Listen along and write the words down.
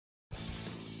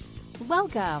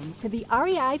Welcome to the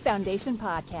REI Foundation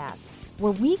Podcast,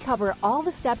 where we cover all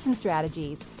the steps and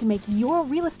strategies to make your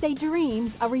real estate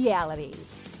dreams a reality.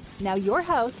 Now your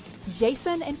hosts,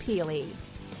 Jason and Peely.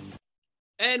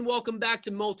 And welcome back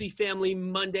to Multifamily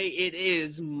Monday. It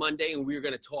is Monday, and we're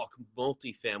going to talk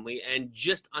multifamily. And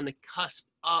just on the cusp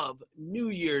of New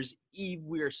Year's Eve,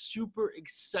 we are super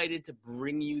excited to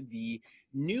bring you the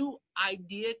new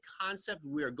idea concept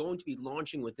we are going to be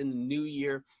launching within the new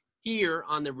year here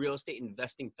on the Real Estate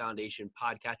Investing Foundation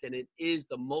podcast, and it is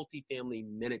the Multifamily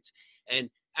Minute. And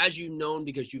as you've known,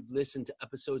 because you've listened to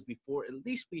episodes before, at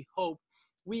least we hope,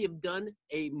 we have done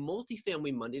a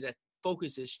Multifamily Monday that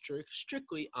focuses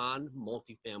strictly on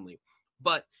multifamily.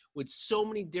 But with so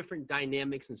many different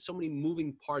dynamics and so many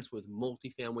moving parts with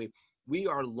multifamily, we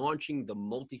are launching the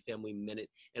Multifamily Minute.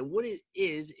 And what it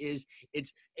is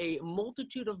it's a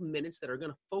multitude of minutes that are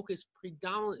going to focus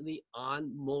predominantly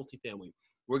on multifamily.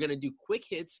 We're going to do quick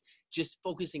hits, just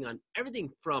focusing on everything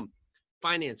from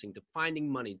financing to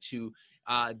finding money to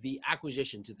the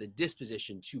acquisition to the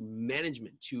disposition to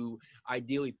management to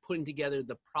ideally putting together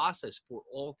the process for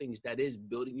all things that is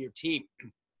building your team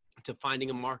to finding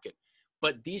a market.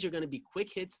 But these are going to be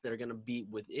quick hits that are going to be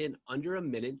within under a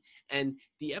minute. And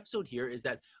the episode here is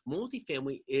that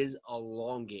multifamily is a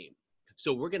long game.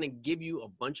 So we're going to give you a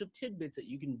bunch of tidbits that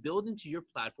you can build into your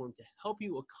platform to help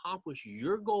you accomplish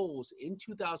your goals in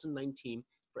 2019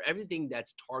 for everything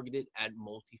that's targeted at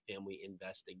multifamily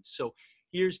investing. So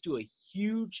here's to a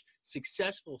huge,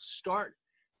 successful start,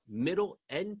 middle,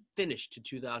 and finish to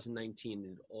 2019.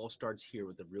 And it all starts here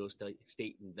with the Real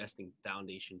Estate Investing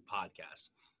Foundation podcast.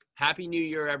 Happy New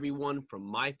Year, everyone, from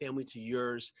my family to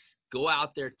yours. Go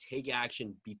out there, take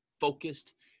action, be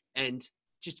focused, and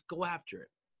just go after it.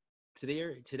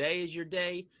 Today is your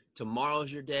day, tomorrow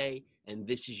is your day, and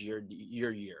this is your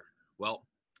year. Well,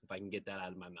 if I can get that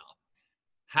out of my mouth.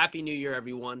 Happy New Year,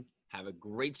 everyone. Have a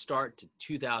great start to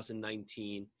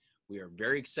 2019. We are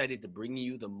very excited to bring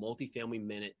you the Multifamily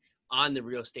Minute on the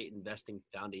Real Estate Investing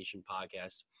Foundation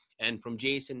podcast. And from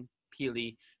Jason,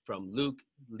 Peely, from Luke,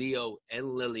 Leo, and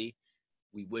Lily,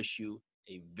 we wish you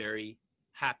a very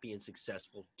happy and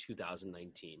successful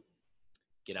 2019.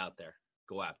 Get out there.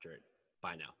 Go after it.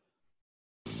 Bye now.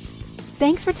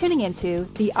 Thanks for tuning into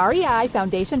the REI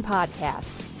Foundation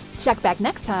Podcast. Check back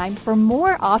next time for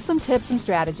more awesome tips and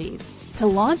strategies to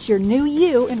launch your new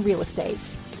you in real estate.